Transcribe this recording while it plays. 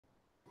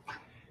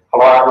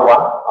Hello,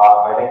 everyone.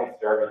 My name is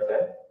Jeremy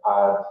Chen,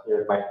 and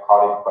here's my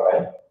colleague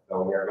Bolei.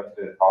 So we are going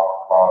to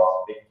talk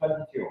about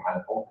Link022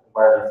 and Open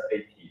Wireless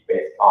AT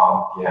based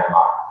on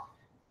DMI.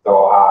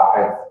 So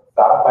as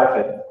Sam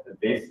mentioned,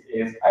 this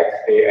is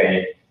actually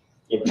a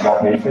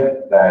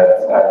implementation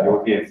that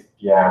uses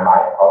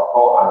DMI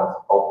protocol and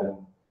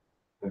open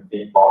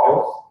config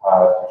modules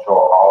to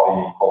show how the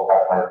whole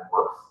pipeline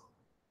works.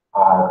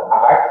 And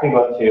I'm actually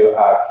going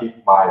to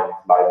keep my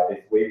slides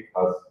this week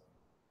because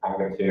I'm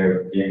going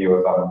to give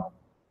you some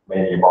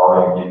maybe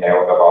boring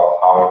details about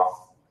how it's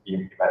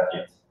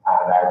implemented,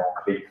 and I'll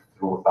click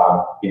through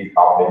some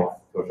GitHub links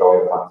to show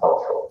you some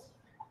source codes.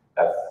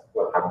 That's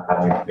what I'm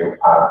planning to do.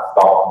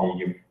 Stop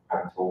me if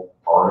I'm too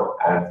boring,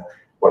 and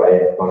what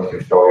I'm going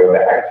to show you the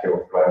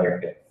actual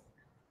running things.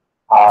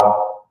 A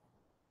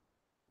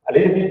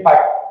little bit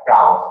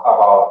background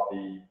about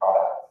the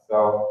product.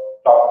 So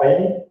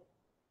Bolei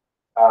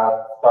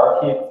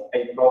started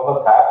a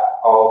prototype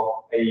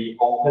of a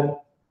open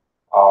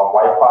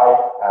Wi-Fi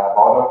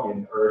model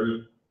in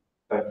early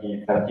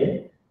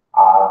 2017.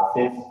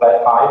 Since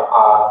that time,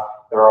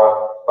 there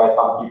are quite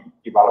some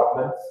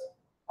developments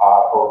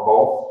for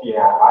both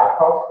DMI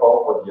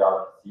protocol for the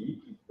RPC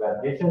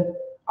implementation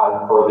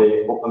and for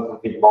the open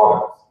config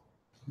models.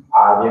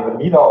 And in the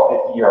middle of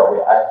this year,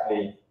 we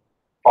actually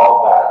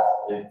found that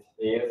it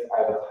is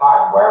at a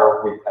time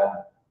where we can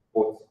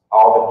put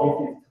all the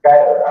pieces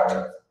together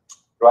and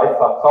write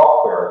some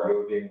software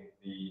using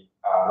the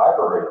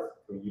libraries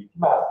to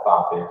implement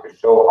something to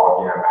show how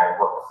DMI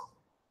works.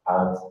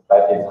 And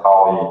that is how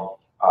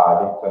the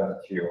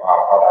Link022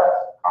 product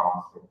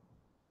comes through.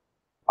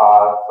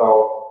 So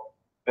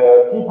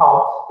the key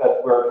points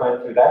that we're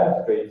trying to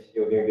demonstrate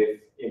using this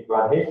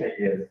implementation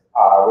is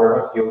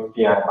we're going to use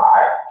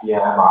DMI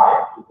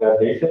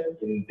implementation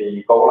in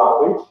the Go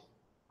language,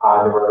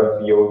 and we're going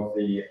to use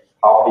the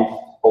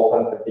published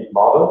open config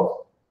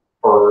models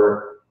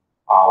for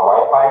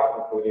Wi-Fi,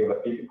 including the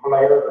physical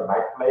layer, the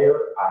MAC layer,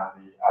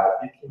 and the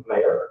system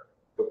layer,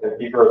 to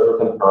configure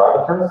certain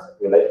parameters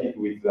related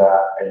with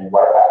a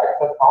Wi-Fi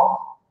access point.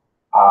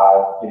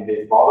 In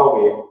this model,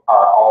 we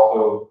are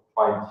also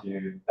trying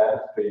to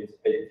demonstrate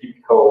a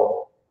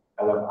typical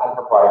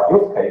enterprise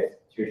use case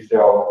to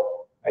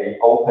show an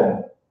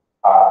open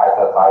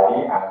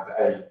SSID and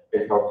a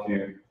based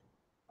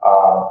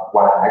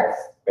 1x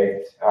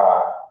based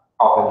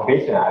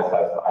authentication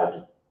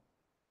SSID.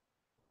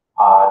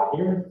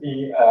 Here's the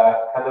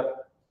kind of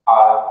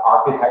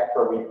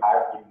architecture we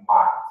have in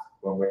mind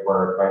when we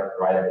were trying to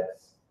write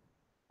this.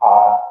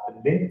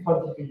 The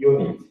Link022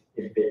 unit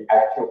is the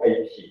actual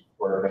AP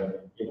we're going to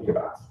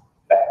implement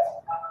that.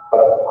 But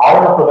in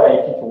order for the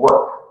AP to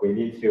work, we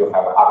need to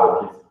have other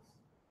pieces.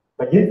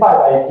 So inside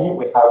the AP,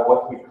 we have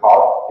what we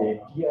call the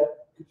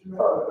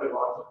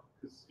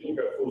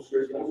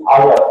Oh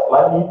yes,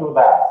 let me do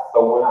that. So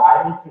when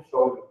I need to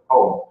show the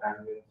code, I'm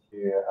going to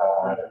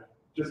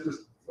just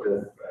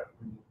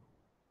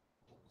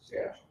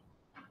yeah.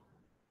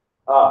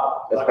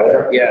 That's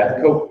better.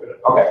 Yeah, cool.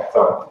 Okay,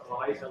 so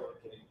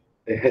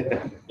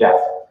yes.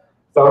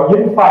 So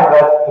inside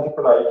that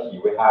particular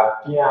AP, we have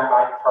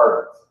DMI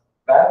targets.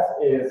 That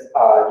is,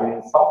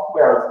 in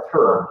software's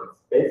term,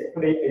 it's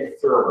basically a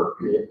server,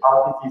 an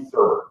RPC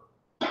server.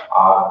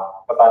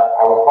 But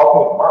I was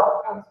talking with Mark,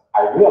 and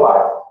I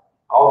realized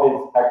all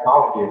these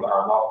technologies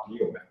are not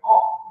new at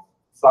all.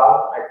 Sun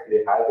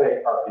actually has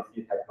a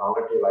RPC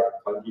technology like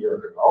 20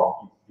 years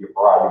ago,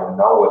 before I even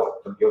know what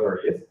a computer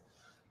is.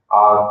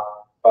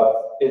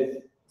 But it's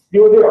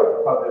still there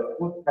because it's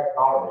good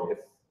technology.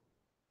 It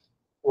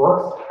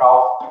works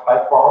across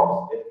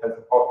platforms. It can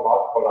support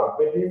multiple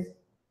languages,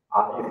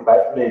 and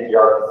especially the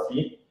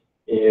RPC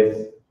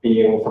is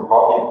being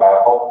supported by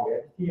a whole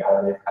community,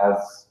 and it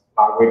has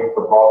language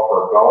support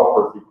for Go,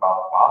 for C++,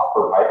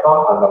 for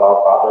Python, and a lot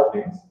of other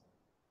things.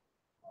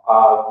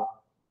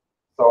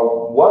 So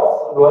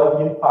what's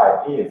run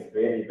inside is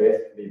really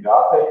basically just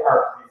a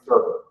RPC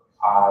server,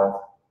 and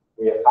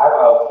we have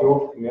a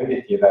huge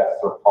community that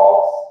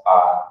supports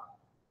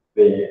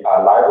the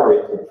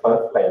library to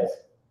translate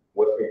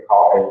what we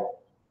call a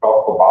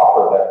protocol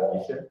buffer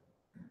definition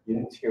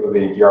into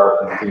the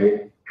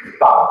gRPC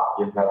style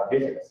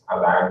implementations,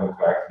 and I'm going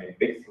to actually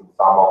fix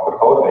some of the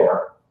code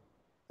there.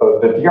 So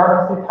the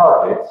gRPC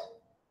target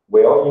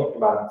will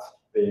implement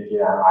the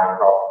DMI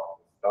protocol.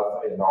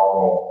 That's a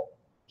normal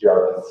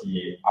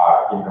gRPC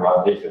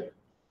implementation.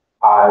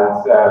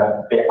 And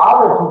the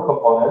other two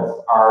components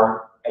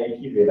are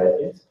AP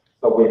related.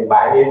 So we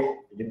manage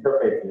the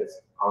interfaces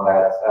on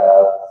that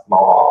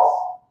small box.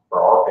 For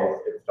our case,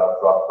 it's just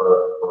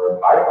for a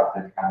type,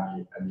 but it can be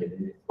any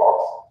Linux box.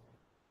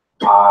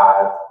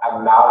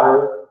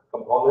 Another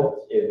component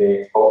is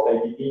the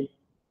post-APT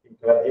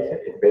implementation.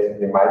 It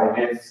basically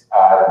manages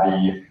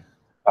the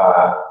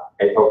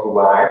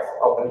 802.1x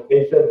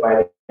authentication,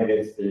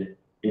 manages the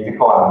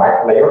physical and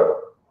MAC layer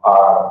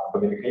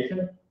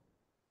communication.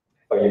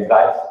 So in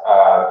that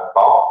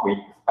box, we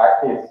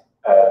expect it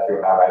to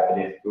have at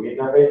least two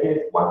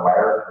interfaces, one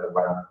wired and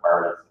one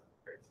wireless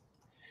interface.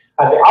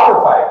 And the other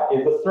side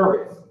is the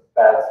service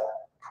that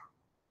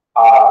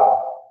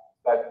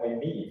we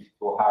need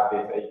to have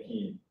this AP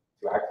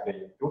to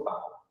actually do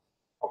something?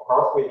 Of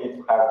course, we need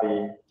to have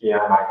the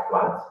DMI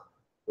plant,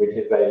 which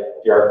is a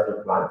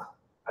DRC plant,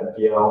 and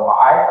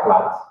DNI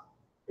plant,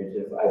 which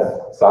is,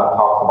 as Sam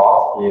talked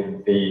about,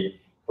 is the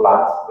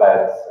plant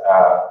that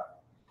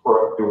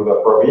do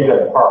the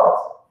provision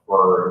parts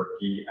for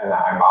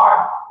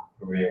DNMI,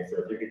 including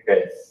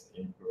certificates,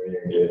 including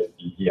the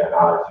HTTP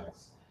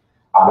analysis.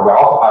 And we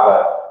also have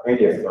a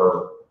radio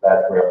server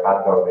that will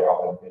handle the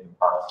authentication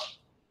parts.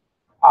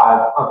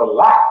 And on the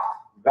left,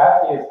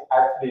 that is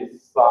actually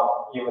some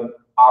even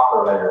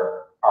upper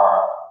layer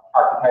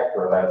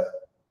architecture that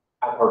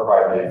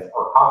enterprises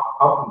or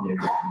companies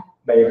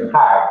may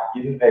have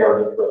in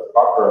their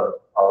infrastructure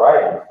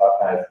already,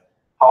 such as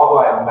how do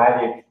I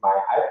manage my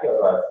IP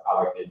address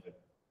allocation?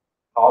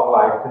 How do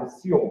I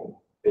consume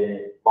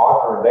the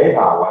modern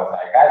data once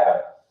I get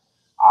them?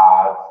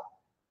 And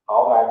how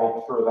do I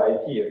make sure the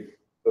IPs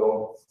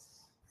don't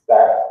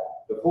stack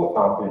the foot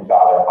onto each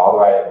other? How do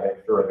I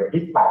make sure the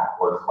heat map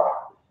works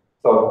well?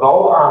 So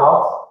those are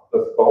not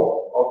the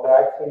scope of the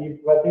actual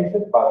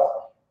implementation,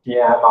 but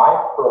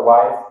DMI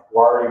provides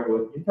very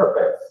good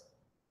interface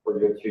for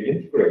you to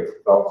integrate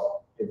those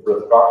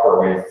infrastructure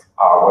with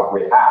what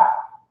we have.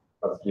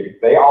 Because if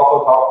they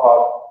also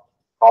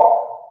talk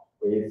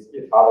with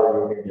each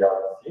other using the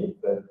RPC,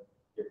 then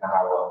you can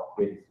have a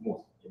pretty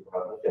smooth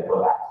implementation for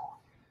that.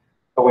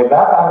 So with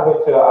that, I'm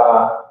going to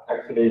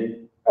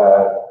actually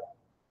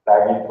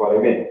dive into a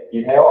little bit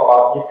detail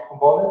about each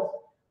component.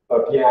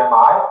 So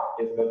DMI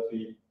is going to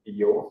be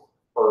used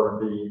for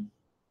the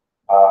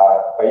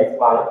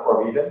baseline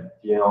provision,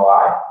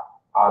 DNOI.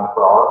 And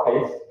for our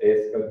case,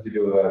 it's going to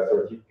do the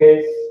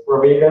certificates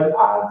provision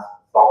and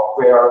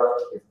software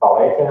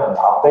installation and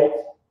update.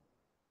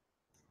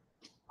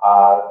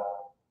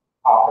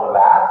 After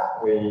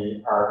that,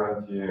 we are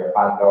going to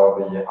handle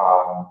the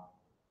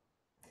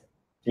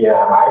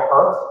DMI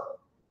first.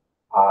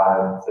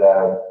 And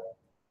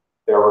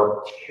there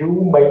were two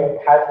main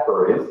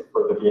categories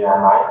for the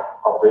DMI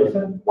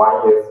operation.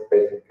 One is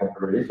basic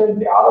configuration,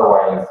 the other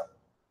one is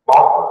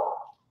monitoring.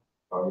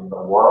 So in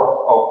the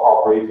world of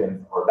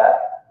operations or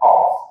that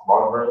ops,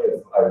 monitoring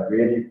is a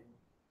really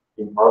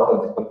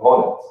important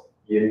component.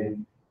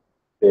 In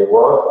the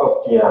world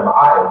of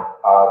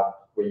DMI,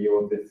 we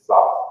use this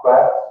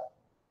software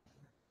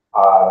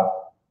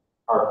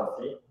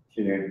RPC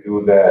to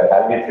do the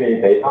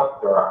telemetry data.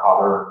 There are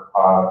other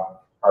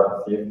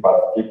RPCs,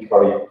 but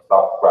typically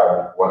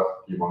subscribe is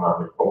what people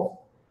normally post.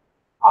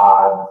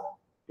 And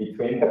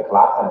between the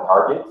class and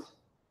target,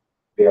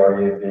 there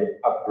is the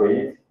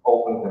agreed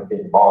open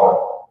config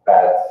model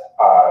that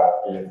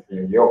is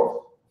being used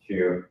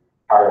to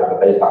carry the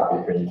data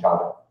between each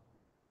other.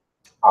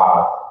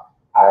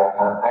 I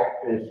can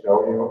actually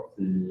show you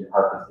the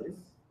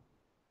RPCs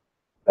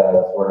that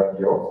were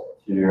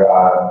used to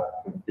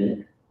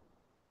config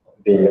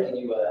the. Can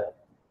you?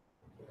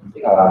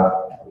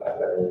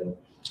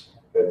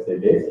 Let's see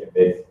this. If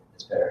this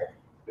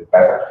is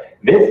better.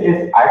 This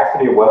is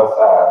actually what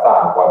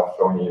Sam was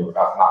showing you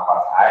just now.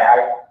 But I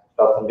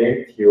just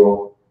linked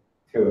you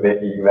to the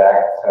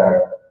exact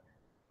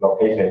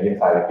location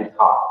inside the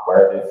GitHub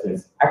where this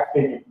is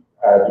actually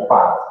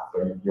defined.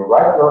 So if you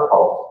write your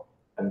code,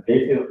 and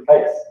this is the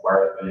place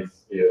where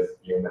this is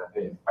being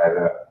maintained by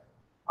the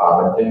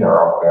maintainer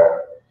of the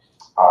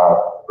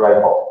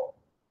repo.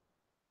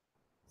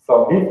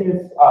 So this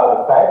is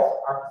the set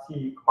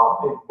RPC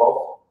command is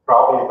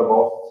probably the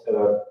most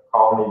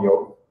commonly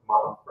used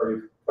command for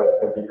you to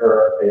configure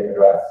a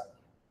address,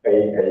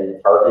 a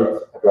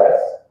target address,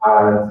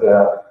 and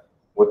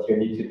what you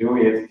need to do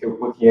is to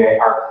put in a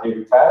RPC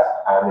request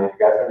and it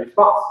gets a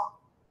response.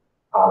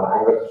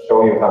 I'm going to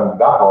show you some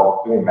examples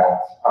of doing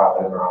that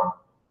later on.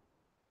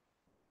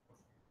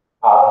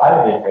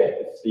 Telemetry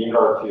is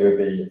similar to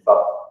the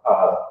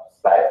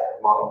subset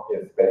command.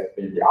 Is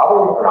basically the other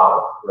way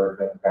around, where you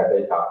can get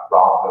data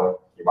from the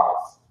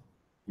device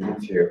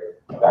into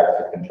the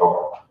actual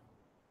controller.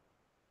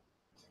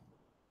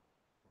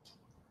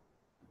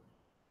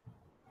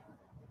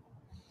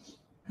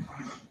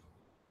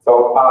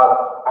 So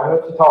I'm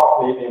going to talk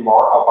a little bit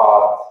more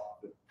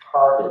about the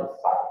target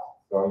site.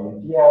 So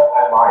in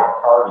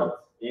DMI, target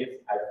is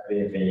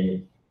actually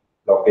the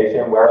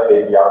location where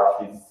the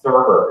DRC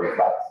server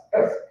resides.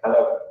 That's kind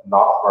of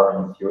not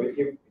very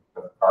intuitive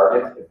because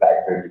target is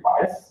actually a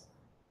device.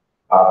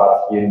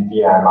 But in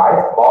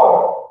DMI's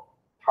model,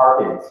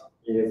 target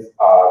is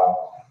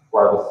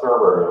where the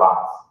server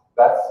relies.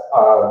 That's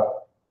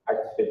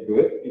actually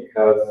good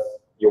because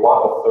you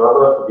want the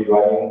server to be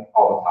running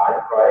all the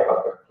time, right?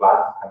 But the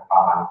plant can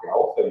come and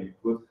go. So you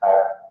could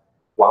have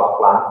one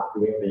plant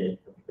doing the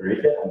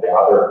configuration and the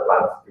other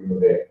plants doing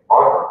the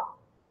monitoring.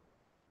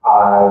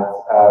 And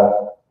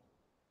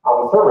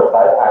on the server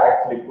side, I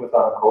actually put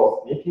some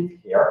code snippets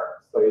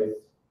here. So it's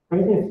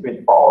pretty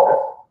straightforward.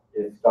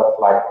 It's just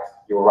like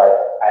you write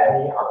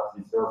any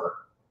RPC server.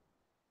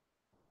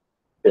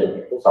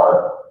 Okay,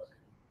 sorry.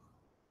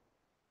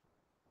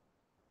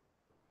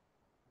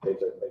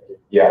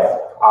 Yes.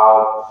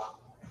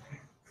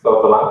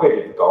 So the language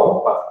is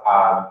Go, but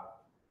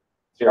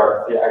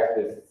gRPC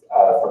actually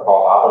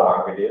support other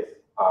languages.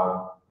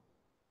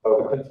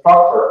 So the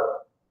constructor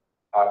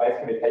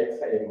basically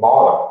takes a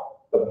model.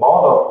 The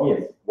model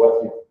is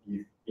what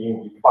is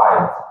being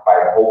defined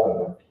by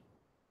OpenConfig.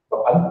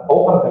 So an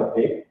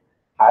OpenConfig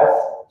has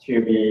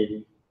to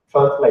be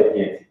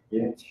translated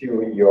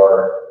into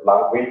your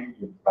language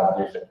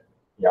implementation.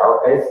 In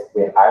our case,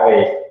 we have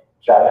a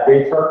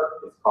generator.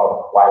 It's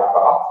called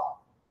WiFi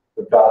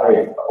to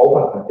generate the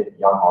OpenConfig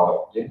YAM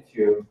model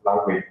into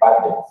language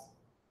bindings.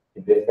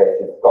 In this case,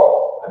 it's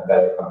Go, and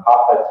then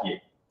compile that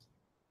here.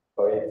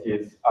 So it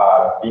is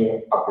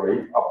being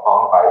agreed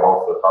upon by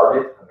both the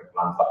target and the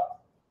client side.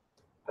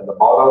 And the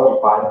model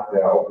defines the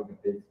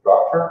OpenConfig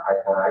structure. I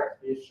can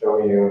actually show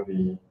you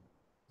the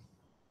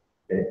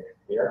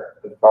here.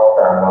 The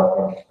structure, I'm not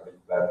going to put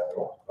that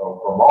through. So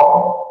for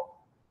model,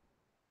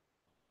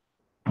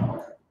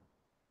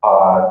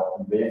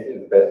 this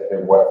is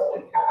basically what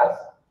it has.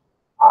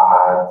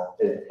 And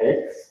it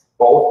takes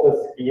both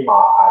the schema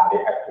and the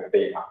active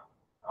data.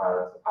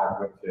 And I'm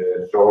going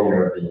to show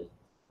you the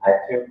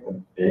active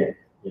config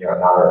in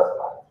another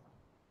slide.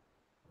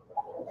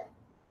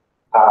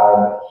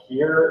 And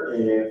here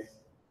is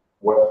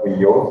what we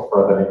use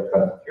for the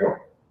Link022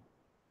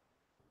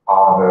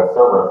 on the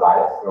server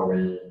side. So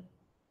we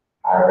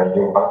have a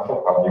new function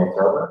of new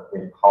server.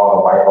 We call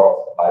the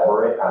whitebox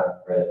library and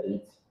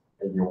create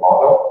a new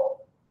model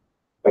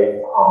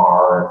based on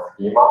our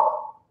schema.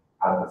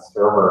 And the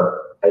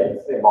server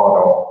takes a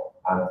model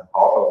and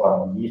also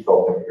some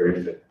initial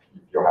configuration.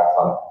 If you have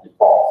some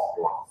defaults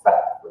you want to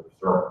set for the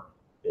server,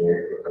 then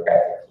you can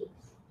get it.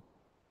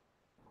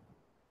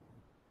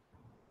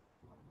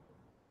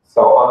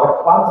 So on the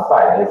client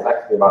side, it's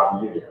actually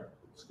much easier.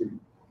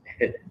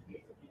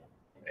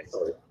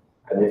 Sorry.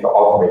 I need to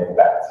automate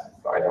that,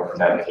 so I don't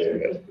have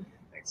to.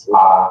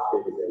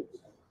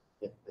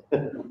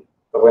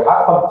 So we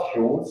have some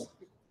tools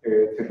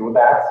to do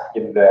that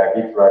in the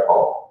Git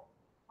repo.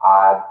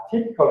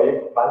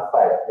 Typically, client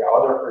side, in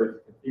order for you to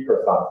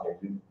configure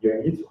something,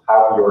 you need to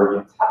have your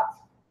intent.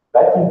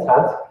 That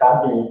intent can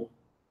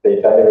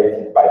be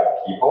generated by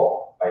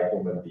people, by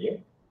human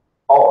being,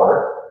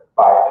 or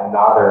by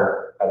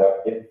another kind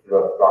of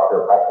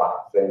infrastructure pipeline.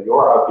 So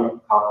you're a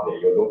big company,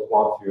 you don't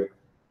want to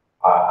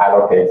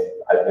allocate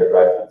IP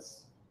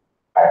addresses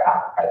by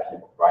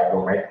people, right? You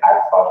may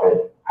have such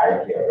an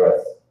IP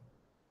address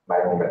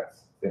management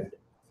system.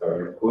 So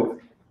you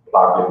could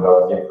plug in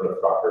those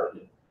infrastructure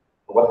people.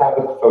 What I'm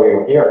going to show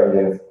you here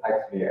is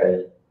actually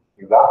an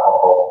example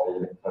of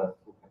the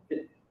Link022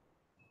 config.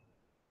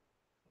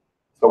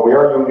 So we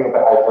are using the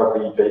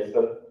HTTP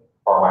JSON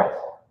format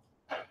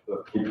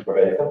to keep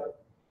relation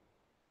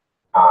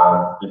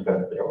and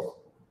different fields.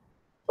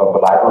 So the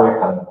library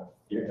can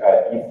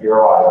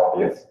deserialize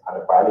this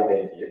and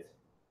validate it,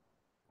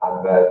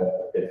 and then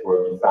it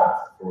will be sent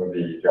through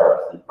the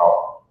gRPC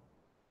problem.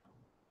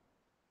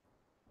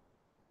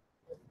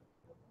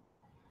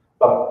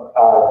 Some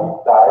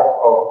deep dive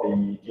of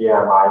the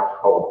GMI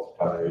code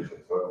generation.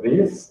 So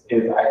this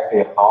is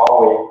actually how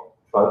we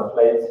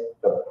translate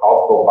the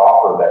possible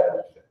buffer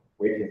definition,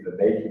 which is the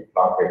native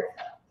language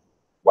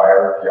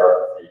where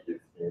gRPC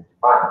is being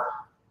defined.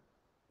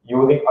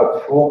 Using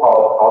a tool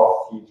called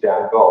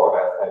PostCGenGo,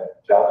 that's a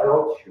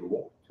general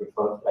tool to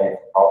translate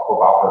possible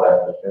buffer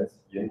definitions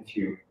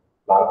into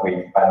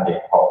language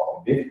binding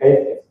codes. In this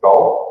case, it's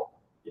Go.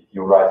 If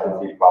you write in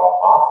C++, if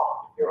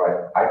you write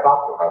in Python,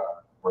 you have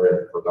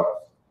word for those.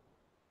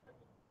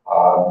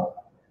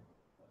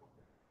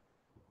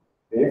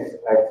 This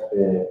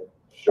actually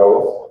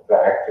shows the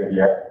actual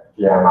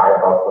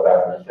GMI possible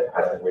definition.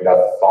 I think we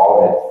just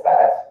saw this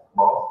set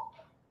amount.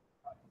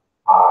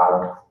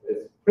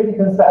 It's pretty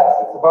concise.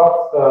 It's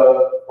about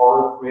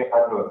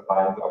 400-300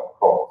 lines of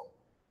code.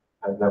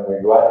 And then we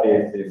run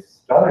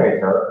this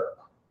generator.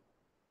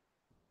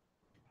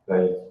 So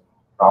it's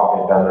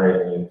probably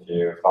generating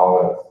into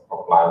thousands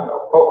of lines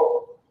of code.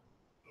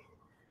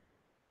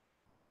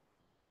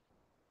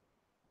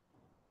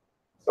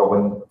 So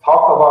when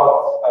talk about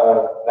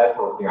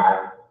networking,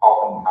 I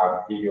often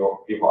have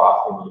people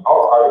asking me,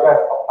 "Oh, are you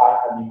guys applying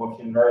any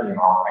machine learning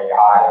or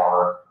AI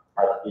or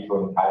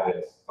artificial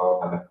intelligence,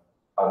 those kind of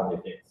funny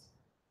things?"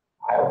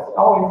 I was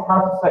always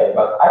hard to say,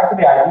 but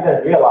actually I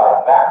didn't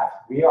realize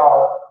that we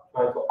are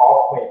trying to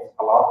automate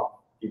a lot of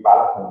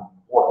development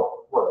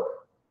work.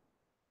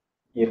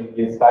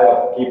 Instead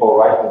of people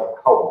writing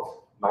code,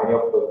 many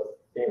of those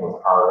things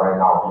are right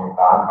now being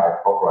done by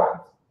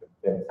programs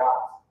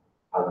themselves.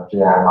 And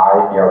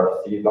GMI,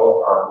 gRPC,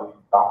 those are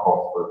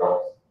examples for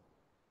those.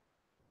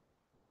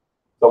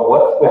 So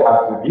what we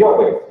have to deal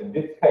with in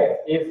this case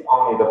is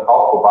only the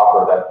possible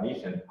buffer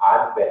definition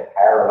and the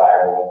higher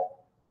level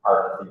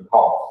RPC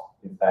calls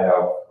instead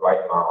of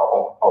writing our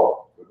own code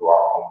to do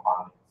our own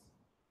findings.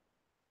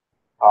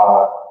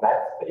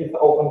 Next is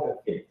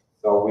OpenConfig.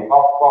 So we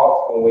talked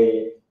about when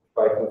we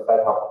try to set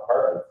up a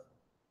purpose,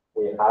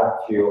 we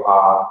have to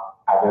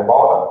have a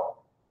model.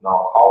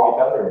 Now, how we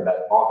generate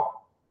that model?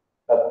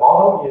 That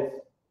model is,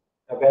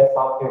 again,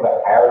 something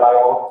that higher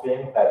level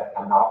thing that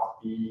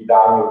cannot be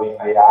done using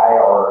AI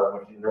or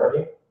machine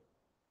learning.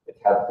 It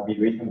has to be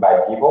written by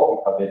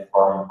people because it's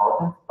very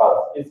important,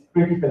 but it's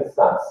pretty different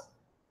sense.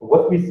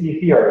 What we see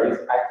here is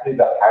actually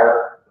the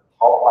higher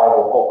top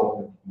level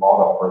open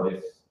model for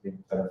this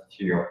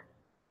Link022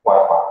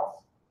 Wi-Fi.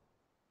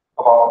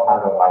 About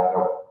 100 lines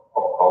of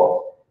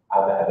code,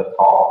 and at the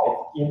top it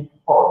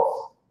imports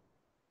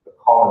the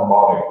common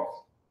modules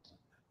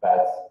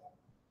that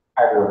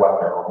every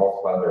vendor or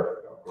most vendors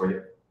agree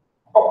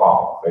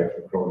upon. So it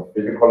includes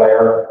physical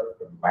layer,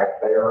 the mic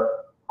layer,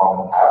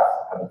 common tabs,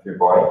 and the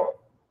body.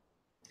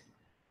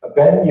 But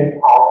then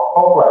in our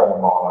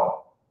programming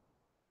model,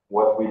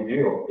 what we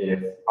do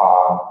is,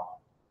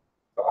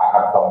 so I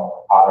have some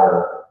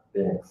other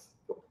things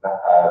to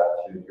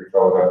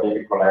show the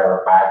physical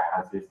layer, Mac,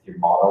 and system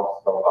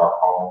models. Those are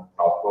common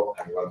principles,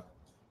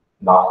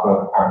 and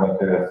I'm going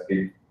to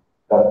speak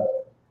them.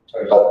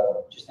 Sorry,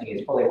 just thinking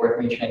it's probably worth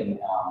mentioning.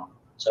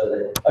 So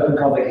the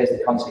OpenConfig has the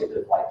concept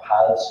of like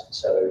paths.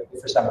 So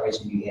if for some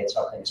reason you had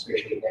something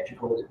especially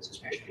magical, that's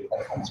especially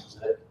platform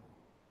specific,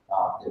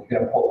 if you're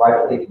going to port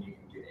privately, then you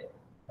can do that,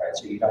 right?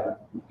 So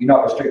you're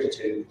not restricted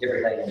to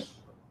everything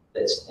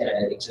that's in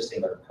an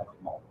existing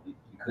OpenConfig model.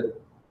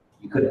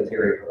 You could in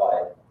theory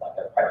provide like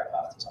a private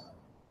path to something.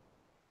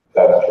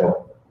 That's true.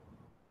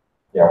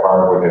 Yeah,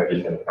 very good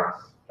efficient. Thanks,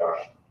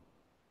 Josh.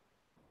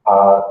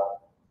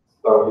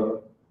 So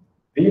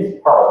this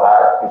part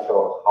actually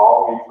shows how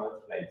we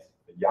translate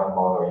the YARN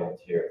model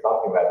into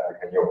something that we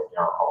can use in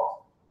our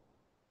host.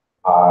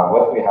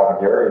 What we have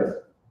here is,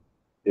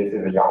 this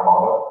is a YARN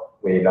model.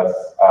 We just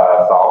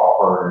solve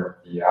for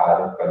the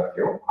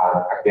Link022,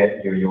 and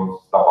again, you use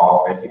some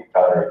automatic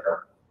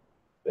generator.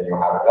 Then you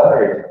have a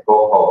generated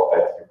code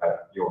that you can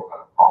use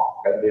and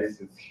talk. And this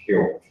is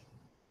huge.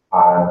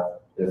 And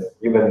it's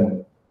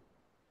even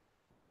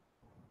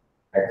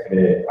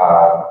actually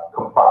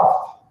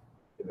compressed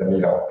in the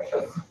middle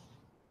because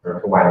there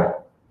are too many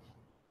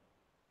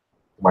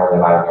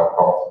lines of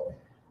code.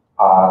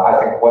 I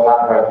think what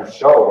I'm trying to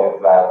show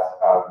is that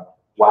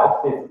once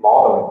this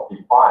model is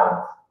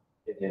defined,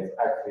 it is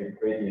actually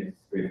pretty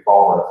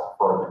straightforward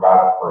for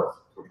developers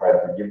to try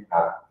to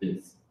implement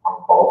this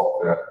on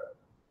both the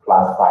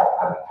client side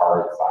and the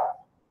target side.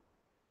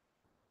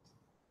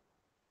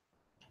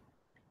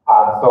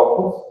 So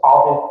put all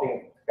these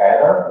things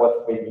together, what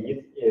we need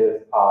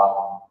is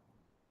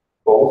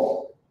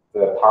both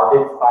the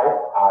target side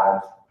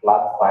and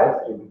client side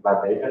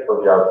implementation for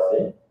the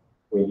RC.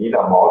 We need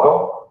a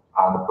model,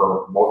 and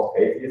for most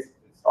cases,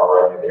 it's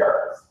already there.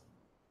 It's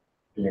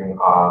being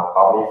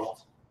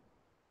published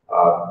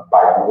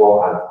by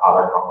Google and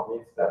other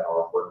companies that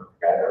are working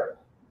together.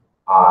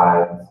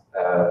 And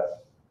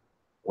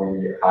we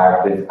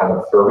have this kind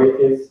of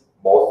services.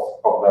 Most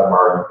of them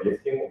are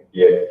existing,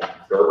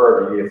 DHCP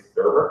server, DDS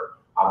server.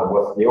 And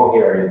what's new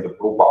here is the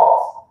blue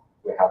box.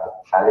 We have the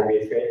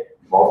telemetry.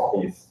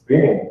 Mostly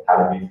streaming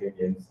telemetry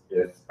is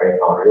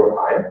based on real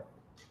time.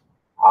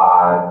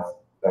 And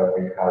then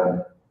we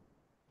can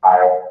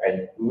have a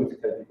good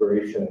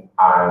configuration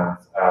and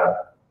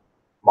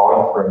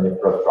monitoring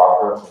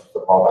infrastructure to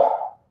support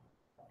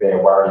the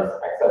various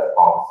access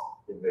points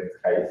in this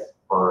case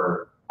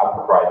for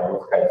enterprise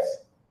use case.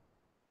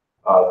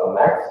 So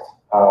next,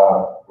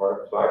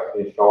 we're to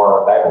actually show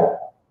our demo.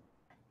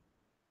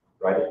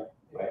 Ready?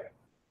 Right.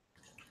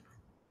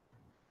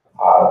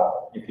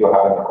 If you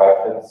have any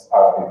questions,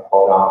 please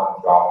hold on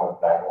and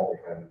drop the demo. We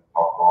can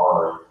talk more,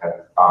 or you can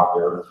come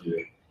here to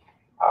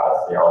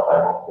see our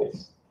demo,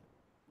 please.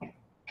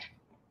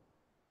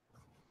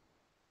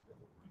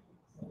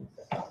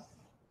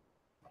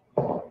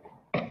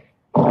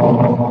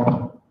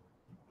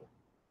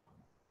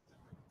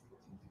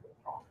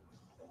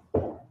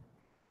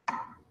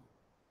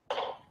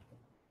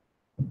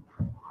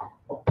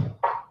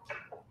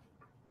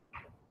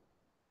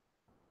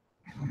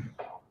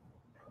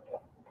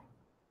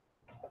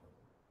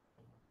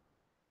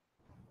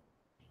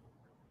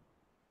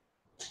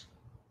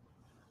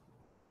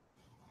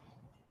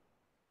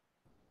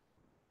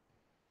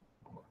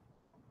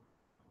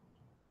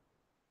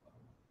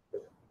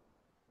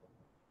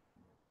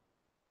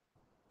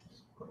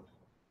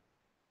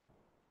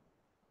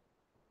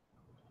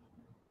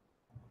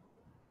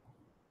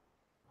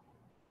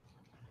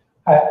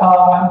 Hi,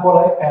 I'm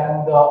Bolei,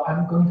 and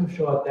I'm going to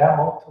show a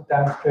demo to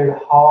demonstrate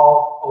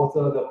how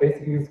also the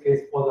basic use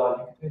case for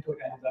the Link022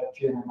 and the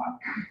GNMI.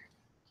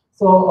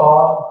 So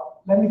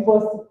let me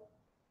first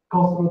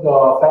go through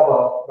the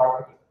server very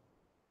quickly.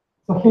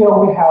 So here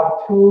we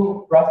have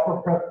two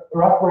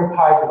Raspberry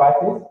Pi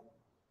devices.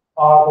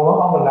 The one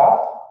on the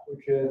left,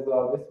 which is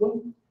this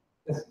one,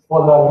 is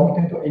for the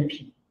Link022 AP,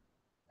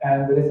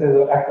 and this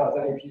is act as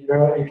an AP,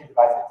 real AP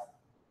devices.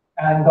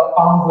 And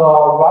on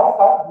the right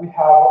side, we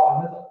have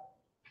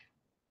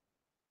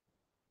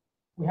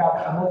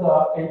another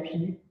AP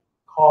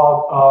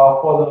called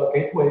for the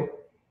gateway,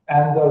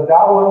 and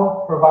that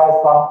one provides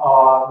some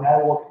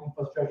network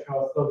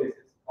infrastructure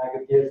services like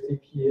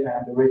DHCP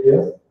and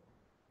radius,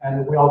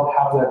 and we also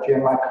have the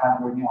GMI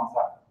client running on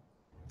site.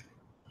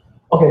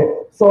 Okay,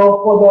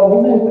 so for the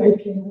Link022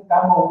 AP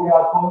demo, we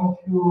are going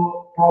to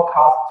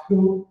broadcast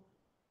two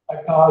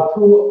like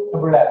two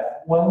WLANs,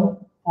 one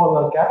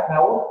for the guest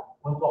network,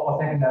 one for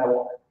authentic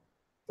network.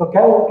 So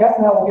guest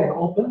network is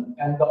open,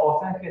 and the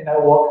authentic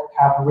network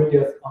have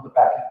radius on the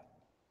backend.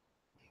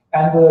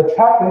 And the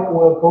traffic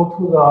will go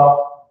to the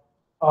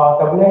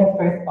WLAN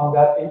interface on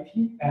that AP,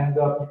 and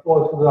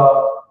before to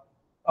the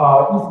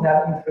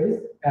Ethernet interface,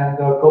 and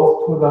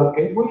goes to the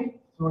gateway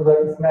through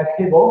the Ethernet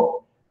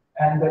cable,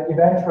 and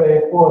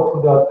eventually forward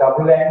to the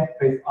WLAN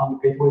interface on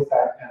the gateway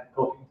side and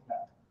go to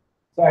Ethernet.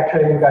 So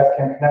actually, you guys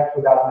can connect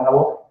to that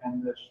network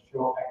and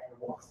show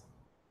actually works.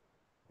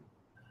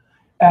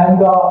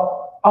 And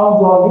on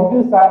the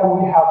Link022 side,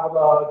 we have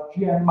the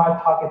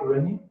GNMI target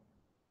running,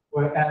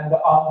 and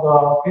on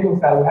the gateway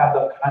side, we have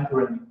the client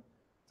running.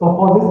 So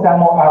for this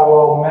demo, I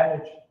will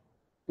manage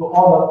do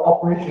all the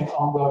operations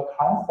on the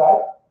client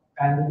side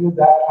and use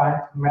that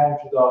client to manage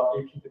the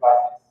AP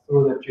devices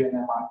through the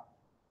GNMI.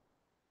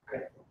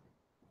 Okay.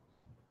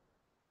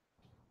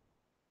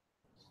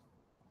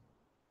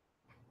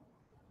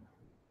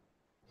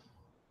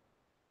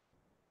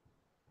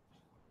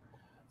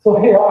 So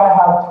here I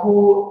have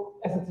two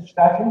SSH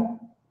sessions.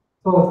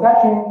 So the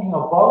session in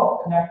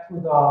above connect to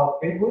the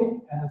gateway,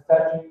 and the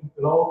session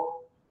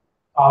below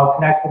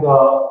connect to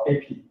the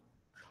AP.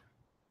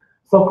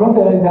 So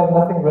currently there's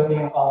nothing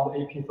running on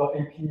the AP. So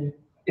AP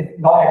is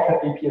not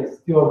actually AP, it's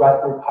still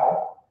Raspberry Pi.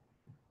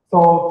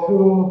 So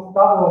to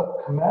start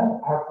the command,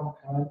 I have some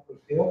command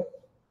here.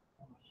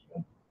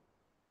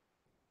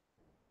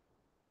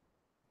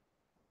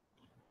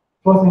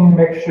 First, you need to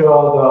make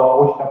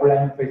sure which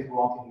WLAN interface you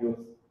want to use.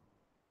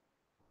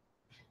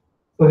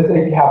 So this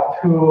AP has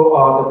two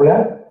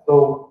WLAN. So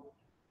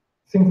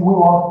since we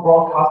want to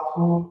broadcast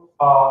two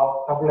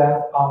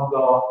WLANs on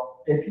the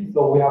AP,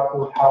 so we have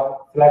to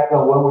select the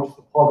one which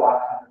supports that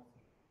kind.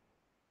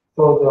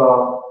 So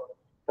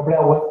the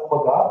WLAN will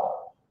support that.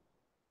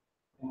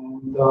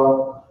 And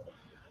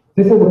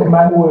this is the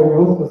command we'll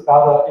use to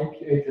start the AP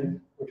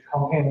agent, which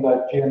contains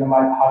the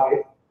GNMI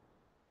target.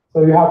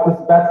 So you have to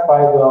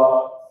specify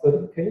the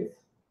certificates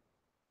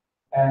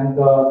and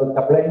the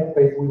WLAN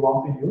interface we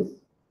want to use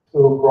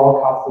to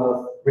broadcast the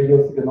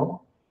radio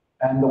signal,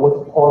 and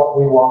what port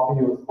we want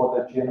to use for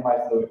the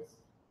GNMI service.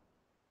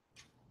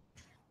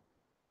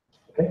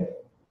 Okay,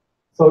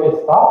 so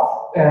it starts,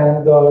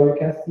 and you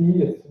can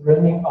see it's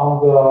running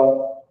on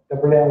the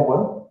WLAN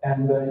 1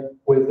 and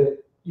with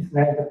the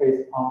Ethernet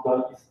interface on the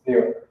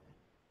Ethernet.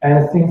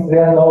 And since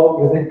there are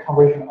no usage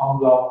conversion on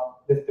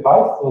this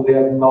device, so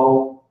there's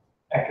no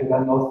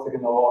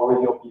signal or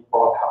radio being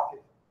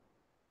broadcasted.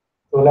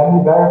 So let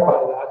me verify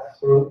that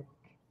through.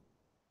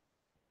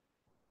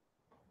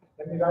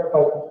 Let me verify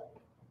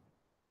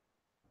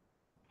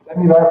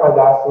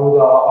that through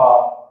the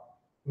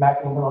Mac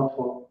internal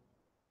tool.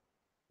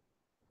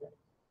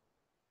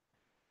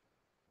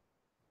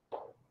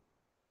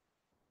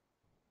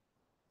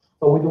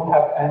 So we don't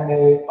have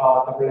any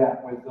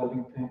WLAN with the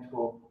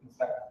Link022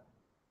 inside.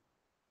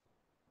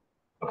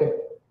 Okay,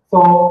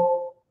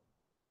 so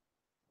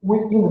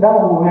in the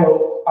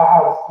demo I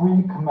have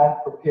three commands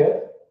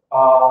prepared.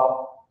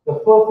 The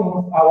first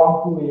thing I want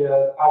to do is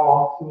I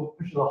want to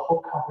push the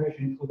whole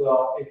configuration to the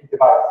AP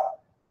device.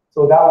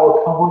 So that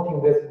will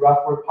converting this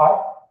Raspberry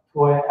Pi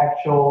to an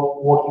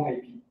actual working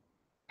AP.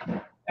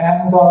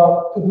 And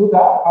to do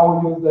that, I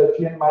will use the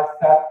GNMI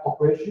set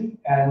operation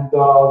and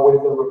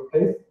with the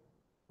replace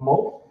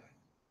mode.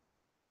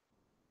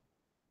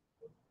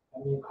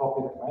 Let me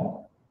copy the command.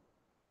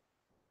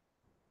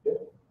 Okay.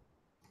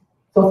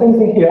 So same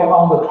thing here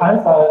on the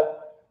client side,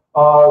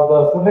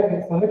 the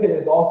certificate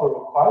is also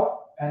required.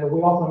 And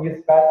we also need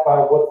to specify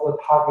what's the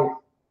target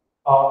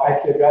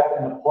IP address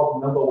and the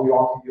port number we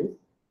want to use.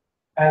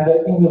 And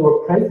in the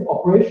replace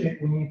operation,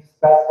 we need to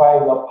specify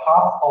the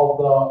path of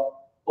the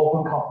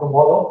open config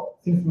model.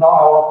 Since now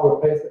I want to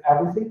replace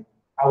everything,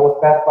 I will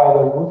specify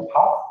the root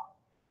path.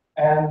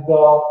 And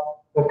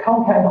the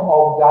content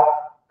of that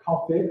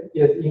config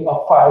is in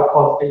a file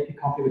called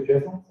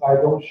AP-config.json. So I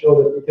don't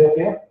show the detail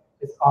here.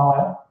 It's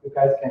online. You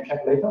guys can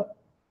check later.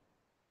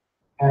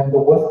 And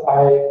once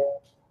I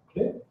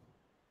click,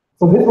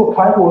 so this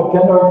client will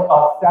generate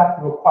a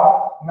set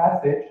request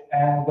message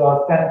and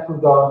send to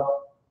the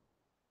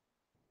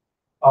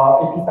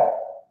AP side.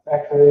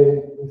 Actually,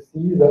 you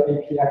see the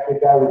AP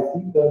actually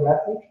received the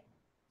message.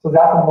 So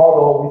that's the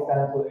model we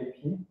send to the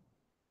AP.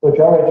 So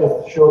Jerry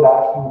just showed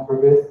that in the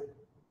previous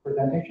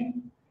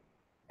presentation.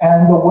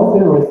 And once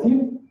they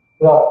receive,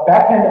 the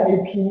backend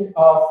AP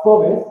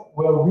service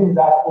will read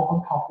that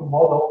open config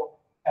model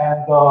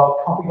and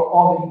configure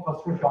all the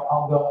infrastructure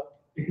on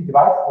the AP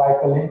device,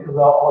 like link to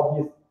all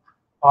these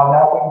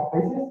network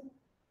interfaces,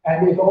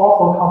 and it will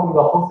also configure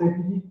the host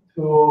AP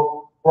to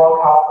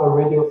broadcast the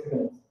radio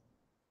signals.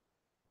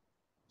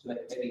 So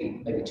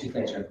maybe two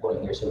things are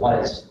important here. So one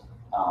is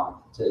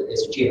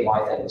it's a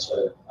GNMI thing.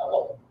 So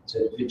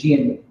so for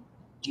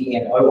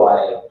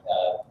GNOI,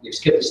 you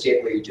skip the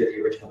step where you do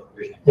the original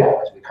provisioning.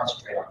 Yeah. So we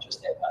concentrate on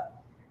just that part.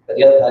 But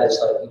the other part is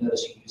like you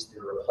notice you use the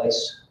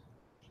replace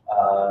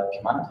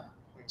command.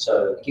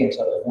 So again,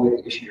 to avoid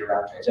the issue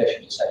around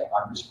transactions, you're saying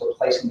I'm just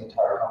replacing the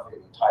entire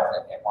config, the entire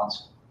thing at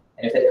once.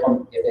 And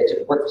if that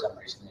didn't work for some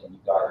reason, then you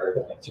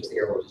either fix the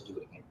error or just do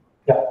it again.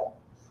 Yeah.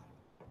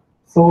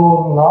 So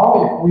now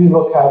if we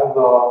look at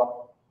the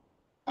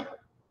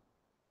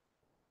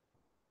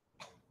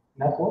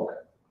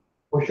network,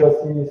 we shall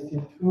see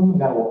C2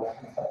 network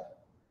inside.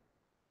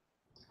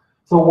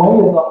 So one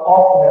is the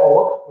off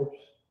network, which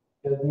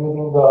is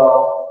using the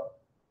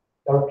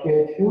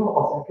RPA2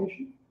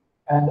 authentication,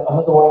 and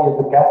another one is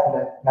the gas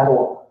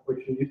network,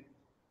 which is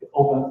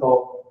open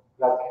so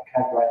that can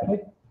connect directly.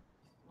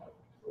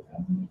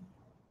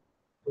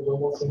 So one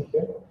more thing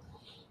here.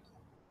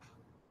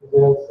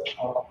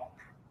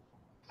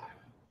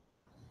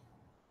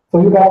 So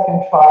you guys can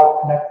try to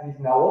connect these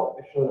networks.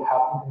 It should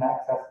have internet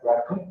access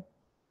directly.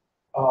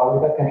 You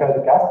guys can try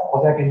to guess,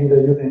 or you can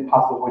either use a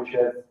password which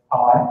is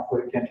online, so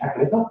you can check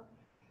later.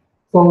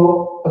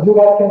 So as you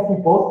guys can see,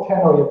 both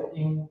channels is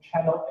in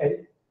channel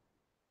A,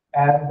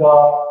 and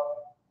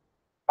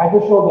I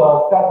just show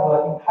the set of the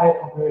entire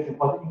configuration,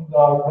 but in the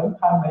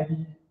runtime, maybe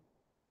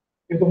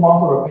you don't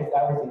want to replace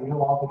everything. You don't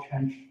want to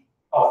change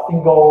a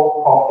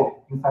single property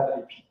inside the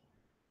AP.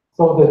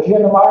 So the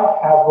GNMI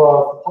have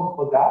support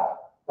for that.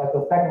 That's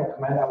the second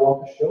command I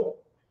want to show,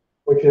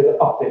 which is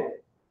update.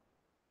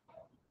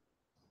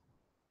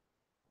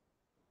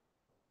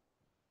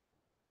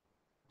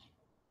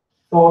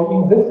 So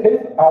in this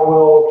case, I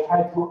will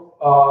try to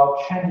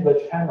change the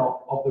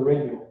channel of the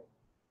radio.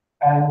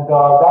 And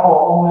that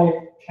will only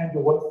change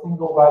one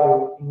single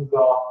value in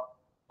the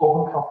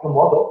open config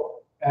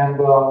model. And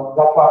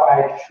that's why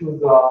I choose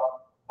the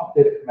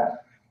update command.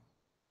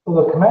 So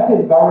the command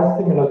is very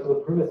similar to the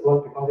previous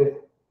one because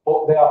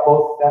they are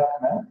both set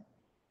commands.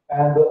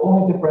 And the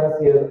only difference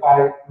is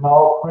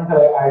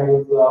currently I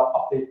use the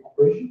update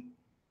operation,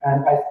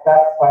 and I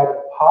specify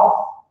the path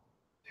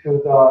to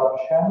the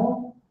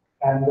channel,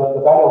 and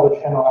the value of the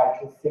channel I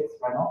choose 6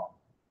 right now.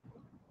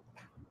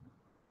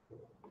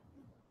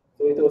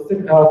 So it will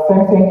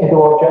same thing. It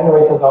will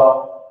generate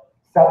the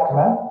set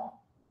command,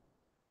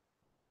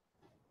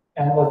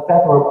 and the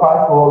set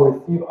request will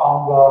receive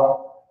on the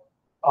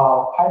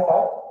pi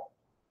side,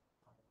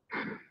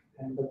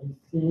 and the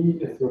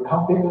DC is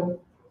reconfigured.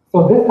 So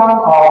this time,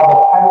 the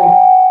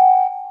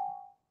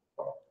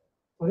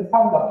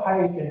pi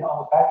agent on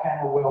the backend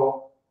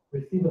will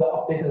receive the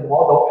updated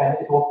model, and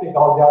it will figure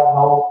out there's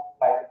no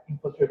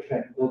input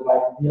change,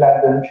 like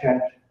VLAN didn't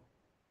change.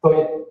 So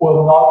it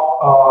will not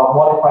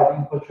modify the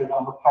input change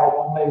on the pi,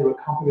 only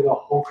reconfigure the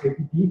whole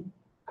KPD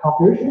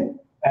configuration.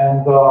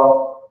 And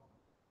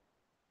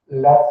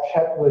let's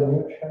check the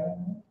new channel.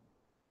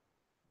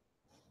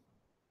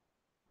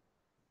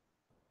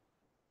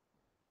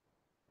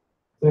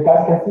 So you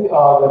guys can see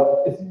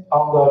it's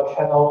on the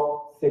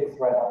channel 6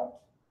 right now.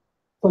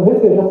 So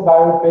this is just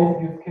very basic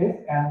use case,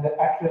 and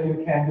actually you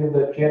can use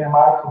the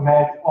GNMI to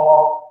manage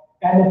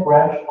any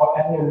branch or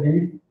any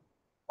leaf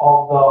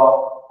of the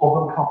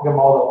open config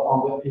model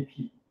on the AP.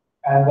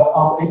 And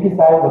on the AP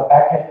side, the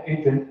backend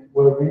agent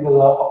will read the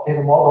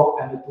updated model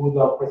and do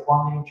the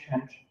corresponding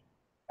change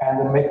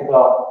and make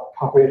the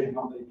configuration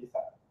on the AP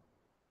side.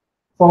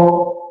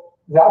 So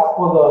that's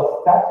for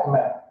the stat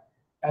command.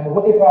 And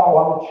what if I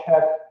want to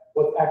check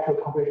what's actual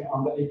configuration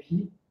on the AP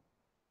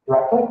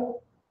directly?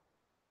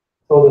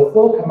 So the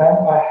third command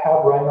I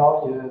have right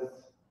now is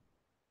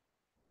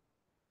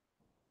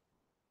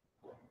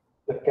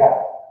the get.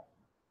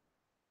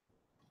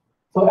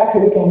 So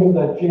actually, you can use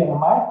the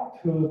GNMI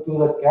to do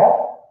the get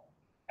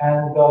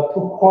and to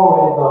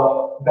correlate the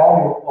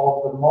value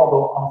of the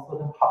model on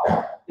certain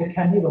path. It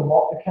can be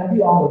it can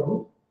be on the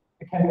root,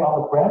 it can be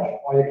on the branch,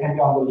 or it can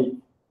be on the leaf.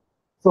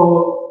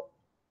 So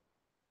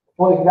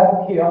for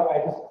example here, I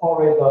just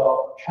correlate the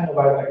channel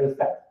value I just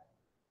set.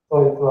 So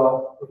it's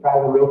reflect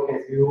the real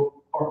case. You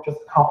or just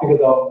configure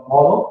the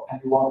model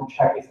and you want to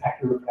check its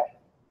accurate reflection.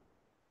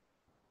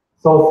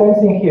 So same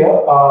thing here.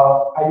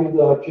 I use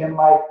the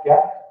GNMI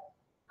get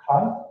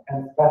client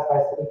and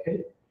specify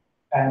certificate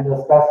and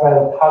specify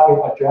the target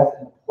address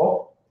and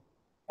port.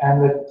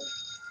 And the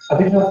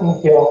additional thing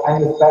here, I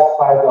need to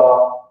specify the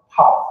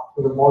path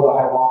to the model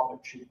I want to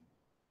achieve.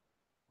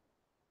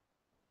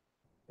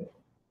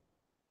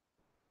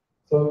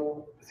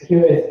 So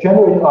here is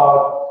generate a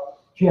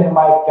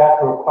GNMI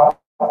get request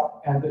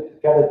and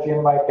get a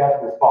GNMI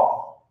get response.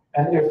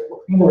 And if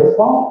in the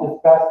response, you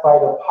specify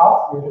the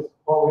path you just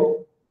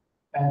correlate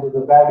and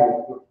the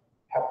value you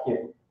have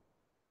here.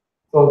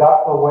 So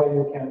that's the way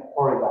you can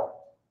correlate that.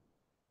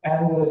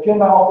 And the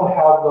GNMI also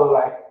have the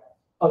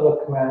other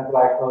commands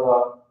like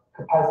the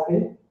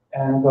capacity,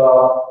 and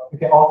you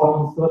can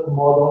also insert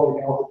model, you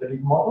can also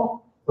delete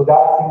model. So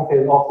that thing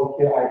is also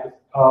here.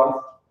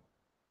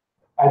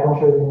 I don't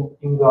show it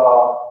in the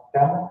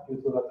demo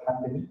due to the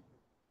time limit.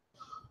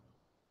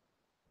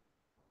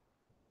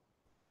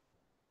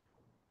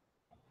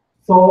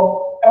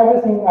 So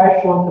everything I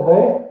showed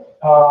today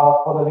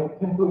for the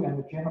Link022 and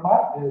the GNMI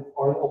is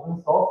already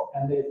open source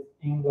and it's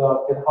in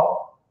the GitHub.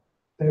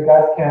 So you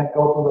guys can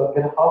go to the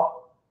GitHub.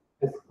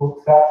 It's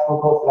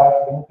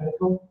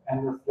 /Google/Link022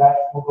 and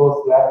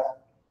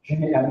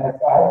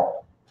 /Google/GMSI.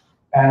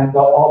 And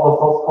all the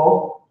source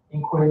code,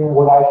 including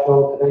what I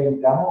showed today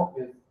in demo,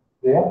 is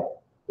there.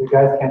 You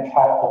guys can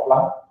try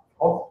offline, of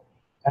course.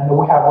 And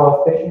we have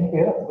a station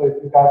here, so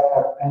if you guys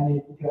have any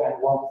detail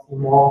and want to see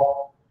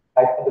more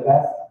like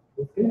advanced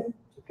use case,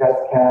 you guys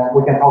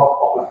we can talk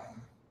offline.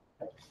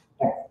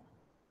 Thanks.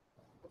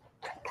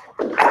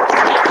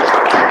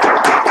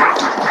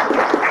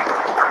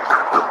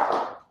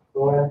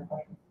 So any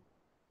questions?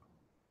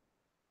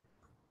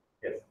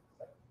 Yes.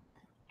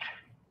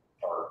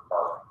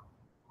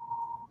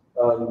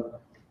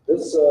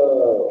 This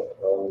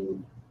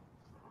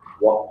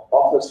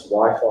office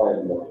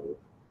Wi-Fi model,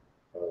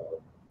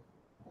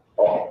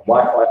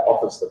 Wi-Fi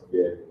office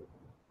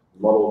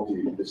model to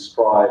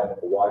describe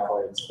a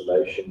Wi-Fi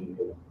installation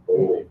in a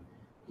building.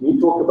 Can you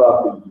talk about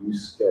the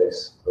use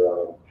case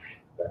around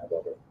that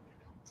model?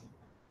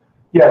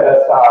 Yeah,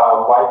 that's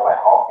Wi-Fi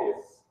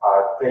office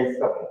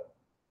JSON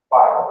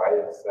file, right?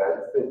 It's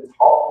the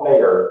top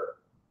layer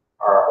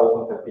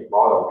open config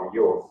model we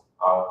use.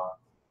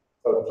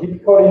 So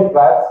typically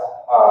that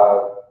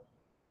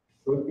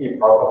should be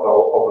part of the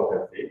open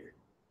config.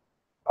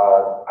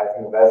 I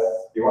think that's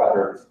still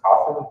under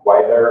discussion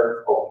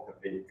whether open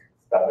config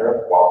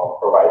standard want to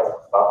provide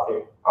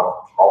something on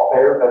top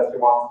layer that you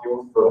want to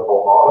use for the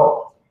whole model.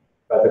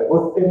 But the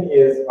good thing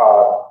is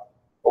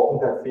open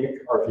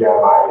config or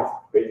GMI is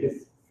pretty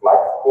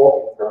flexible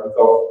in terms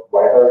of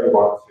whether you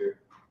want to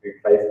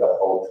replace the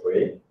whole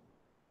tree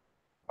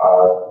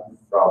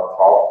from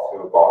top to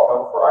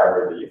bottom for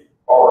every leaf,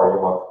 or you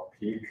want to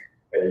pick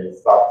a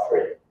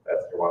subtree that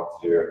you want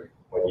to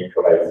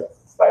manipulate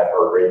set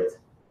or rate.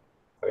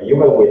 So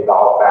even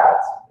without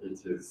that, it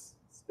is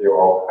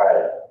still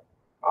okay.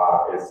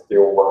 It's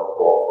still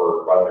workable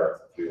for runners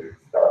to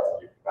start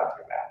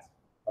implementing that.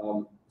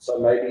 So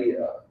maybe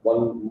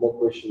one more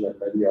question that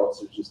maybe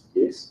answers just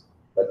yes.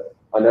 But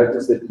I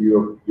noticed that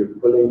you're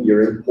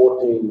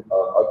importing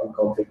open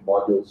config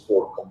modules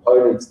for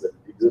components that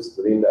exist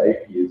within the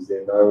AP. Is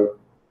there no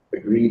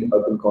agreed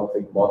open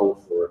config model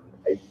for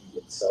an AP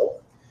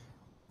itself?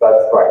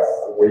 That's right.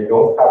 We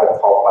don't have a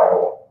top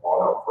level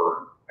model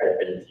for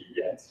AP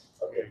yet.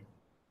 Okay.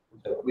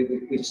 So we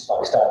just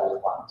started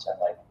with one, so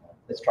like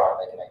let's try and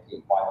make an AP.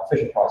 My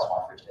official price, my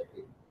first AP.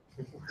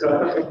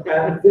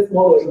 And this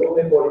model is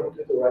only for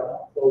Link022 right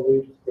now, so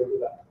we just go to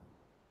that.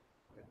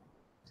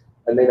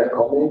 And then a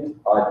comment,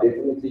 I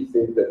definitely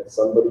think that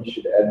somebody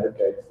should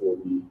advocate for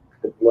the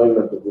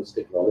deployment of this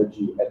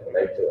technology at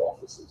NATO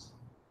offices.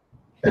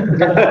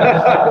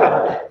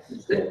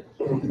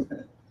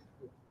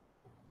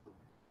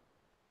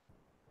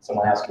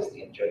 Someone else gets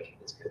the in-joke.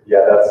 It's good.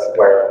 Yeah, that's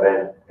where the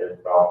name came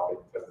from.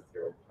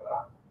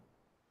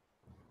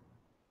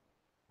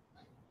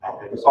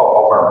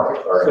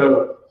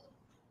 So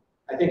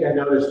I think I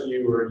noticed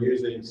you were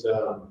using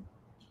some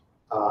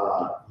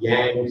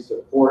Yang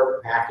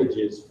support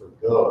packages for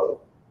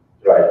Go,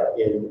 right,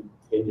 in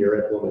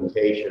your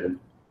implementation.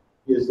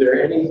 Is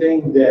there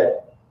anything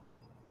that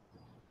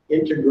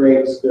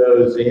integrates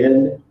those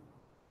in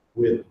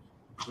with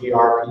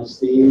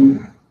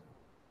gRPC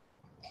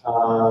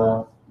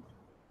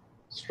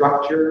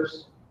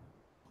structures,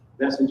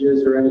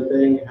 messages, or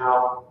anything?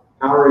 How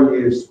are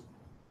you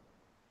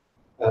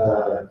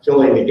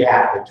filling the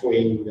gap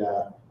between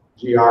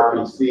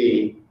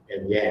gRPC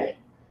and Yang?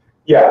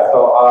 Yeah,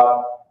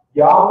 so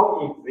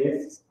Yang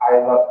exists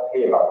as a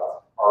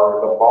payload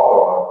or the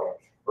model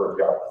language for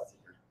gRPC.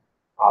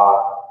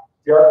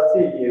 gRPC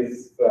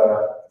is the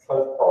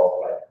transport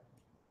layer.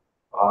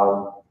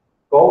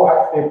 Go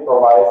actually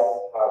provides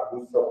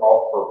good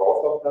support for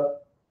both of them.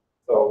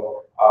 So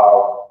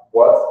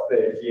what's the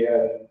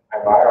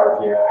GNMI or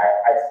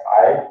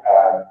GNXI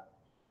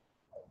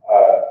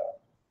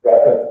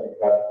reference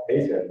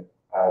implementation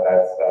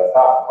that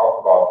Sam talked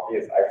about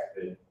is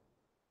actually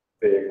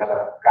the kind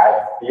of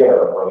guide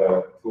stealer for the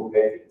two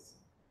pages.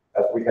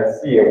 As we can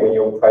see, when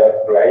you try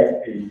to create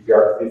a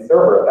gRPC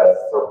server that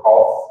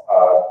supports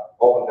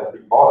open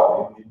config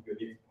model, you need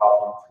to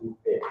plug in two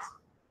things.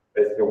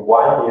 Basically,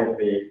 one is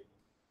the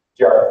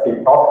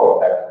gRPC protocol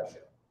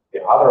definition.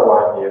 The other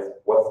one is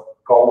what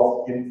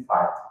goes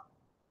inside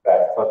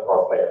that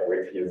transport layer,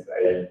 which is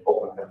a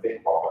open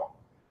config model.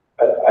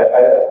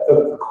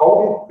 The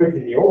code is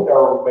pretty new. There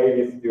are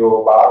maybe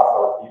still bugs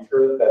or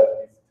features that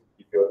needs to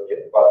be built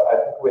in, but I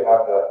think we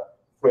have the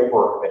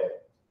framework there.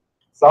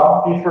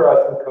 Some feature I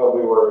think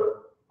we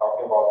were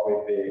talking about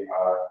with the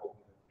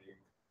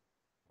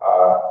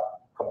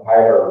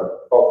compiler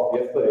folks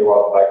yesterday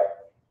was like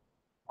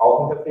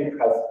OpenConfig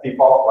has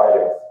default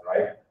values,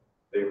 right?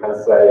 So you can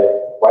say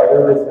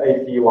whether this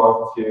AP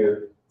wants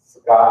to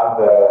scan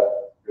the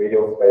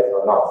radio space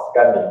or not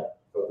scanning.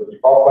 So the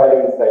default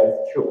value says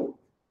true.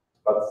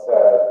 But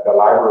the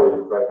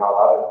library right now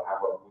doesn't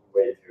have a good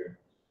way to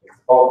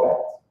expose that.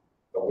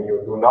 So when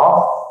you do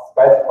not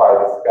specify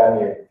the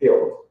scanning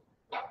field,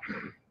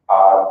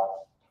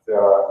 the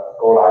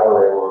Go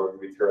library will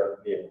return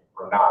nil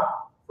or none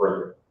for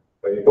you.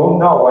 So you don't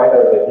know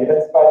whether they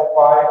didn't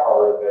specify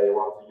or they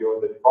want to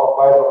use the default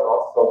value or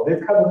not. So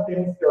these kind of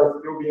things are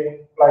still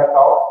being blacked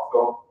out.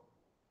 So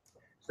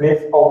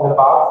please open the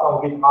box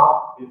on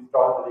GitHub, please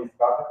join the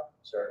discussion.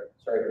 sorry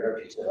to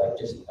interrupt you. So like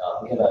just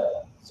we have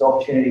this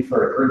opportunity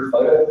for a group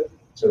photo.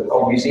 So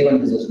for New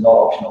Zealand, this is not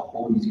optional.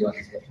 All New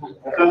Zealanders have to do.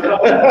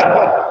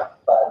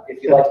 But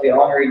if you'd like to be an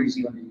honorary New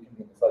Zealander, you can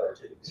be in the photo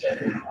too. So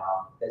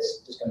that's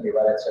just going to be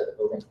right outside the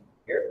building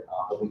here,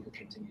 but we could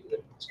continue the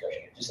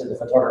discussion. Just that the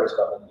photographer's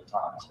got limited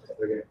time. So.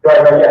 Okay.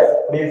 Right, yes.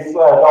 Please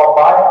drop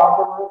by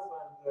afterwards,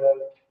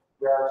 and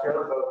we are chairs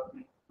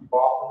of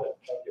Boston.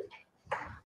 Thank you.